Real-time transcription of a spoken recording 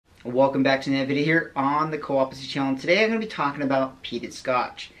Welcome back to another video here on the Co-Opposite channel. Today I'm going to be talking about peated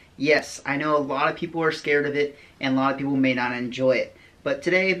scotch. Yes, I know a lot of people are scared of it and a lot of people may not enjoy it. But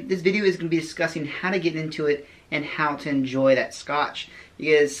today, this video is going to be discussing how to get into it and how to enjoy that scotch.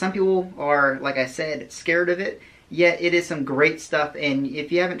 Because some people are, like I said, scared of it, yet it is some great stuff, and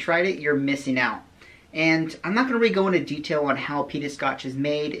if you haven't tried it, you're missing out. And I'm not going to really go into detail on how peated scotch is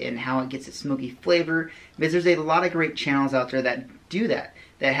made and how it gets its smoky flavor, because there's a lot of great channels out there that do that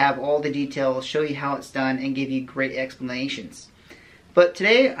have all the details, show you how it's done, and give you great explanations. But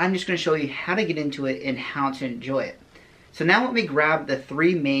today, I'm just going to show you how to get into it and how to enjoy it. So now let me grab the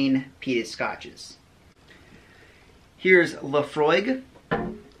three main peated scotches. Here's Laphroaig.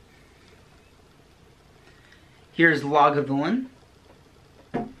 Here's Lagavulin.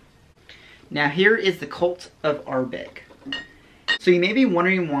 Now here is the Cult of Ardbeg. So you may be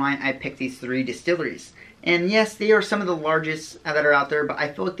wondering why I picked these three distilleries. And yes, they are some of the largest that are out there, but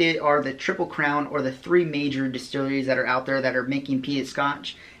I feel like they are the Triple Crown, or the three major distilleries that are out there that are making peated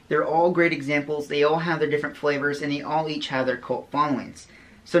scotch. They're all great examples, they all have their different flavors, and they all each have their cult followings.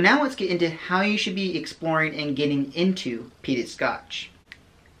 So now let's get into how you should be exploring and getting into peated scotch.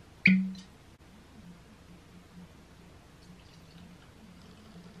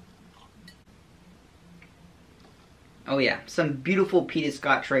 Oh yeah, some beautiful peated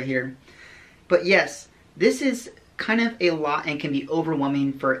scotch right here. But yes, this is kind of a lot and can be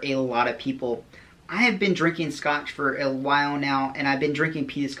overwhelming for a lot of people. I have been drinking scotch for a while now, and I've been drinking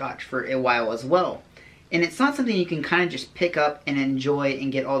peated scotch for a while as well. And it's not something you can kind of just pick up and enjoy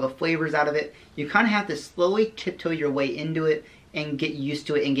and get all the flavors out of it. You kind of have to slowly tiptoe your way into it and get used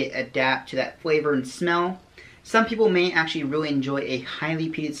to it and adapt to that flavor and smell. Some people may actually really enjoy a highly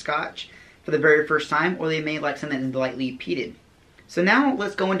peated scotch for the very first time, or they may like something that's lightly peated. So now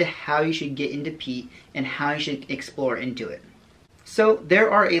let's go into how you should get into peat and how you should explore into it. So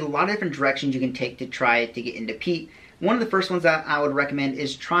there are a lot of different directions you can take to try to get into peat. One of the first ones that I would recommend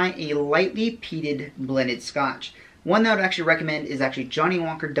is trying a lightly peated blended scotch. One that I would actually recommend is actually Johnnie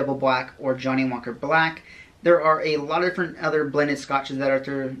Walker Double Black or Johnnie Walker Black. There are a lot of different other blended scotches that are out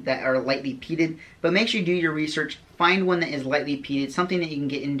there that are lightly peated, but make sure you do your research, find one that is lightly peated, something that you can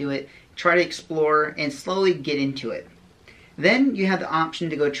get into it, try to explore, and slowly get into it. Then you have the option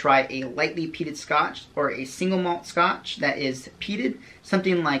to go try a lightly peated scotch or a single malt scotch that is peated.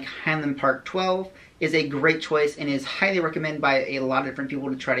 Something like Highland Park 12 is a great choice and is highly recommended by a lot of different people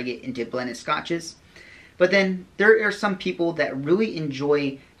to try to get into blended scotches. But then there are some people that really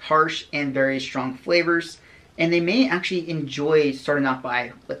enjoy harsh and very strong flavors, and they may actually enjoy starting off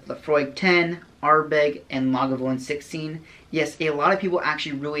with Laphroaig 10, Ardbeg, and Lagavulin 16. Yes, a lot of people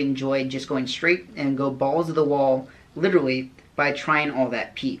actually really enjoy just going straight and go balls to the wall, literally, by trying all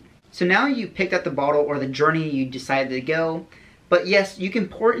that peat. So now you picked up the bottle or the journey you decided to go, but yes, you can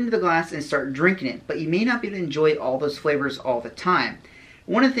pour it into the glass and start drinking it, but you may not be able to enjoy all those flavors all the time.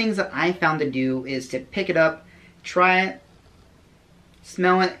 One of the things that I found to do is to pick it up, try it,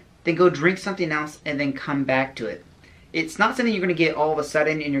 smell it, then go drink something else, and then come back to it. It's not something you're going to get all of a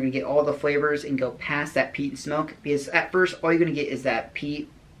sudden and you're going to get all the flavors and go past that peat and smoke, because at first all you're going to get is that peat.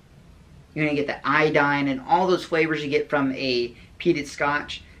 You're going to get the iodine and all those flavors you get from a peated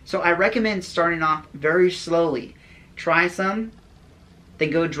scotch. So I recommend starting off very slowly. Try some,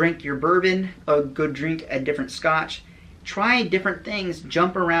 then go drink your bourbon, or go drink a different scotch. Try different things,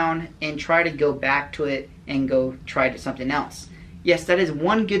 jump around, and try to go back to it and go try something else. Yes, that is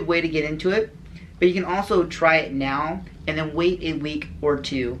one good way to get into it, but you can also try it now and then wait a week or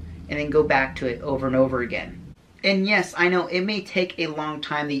two and then go back to it over and over again. And yes, I know it may take a long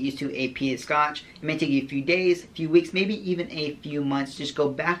time to get used to a peated scotch. It may take you a few days, a few weeks, maybe even a few months. Just go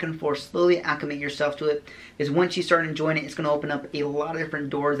back and forth, slowly acclimate yourself to it. Because once you start enjoying it, it's going to open up a lot of different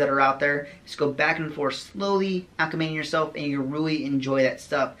doors that are out there. Just go back and forth, slowly acclimating yourself, and you'll really enjoy that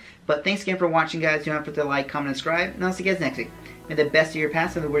stuff. But thanks again for watching, guys. Do not forget to like, comment, and subscribe. And I'll see you guys next week. May the best of your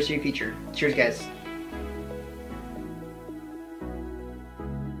past and the worst of your future. Cheers, guys.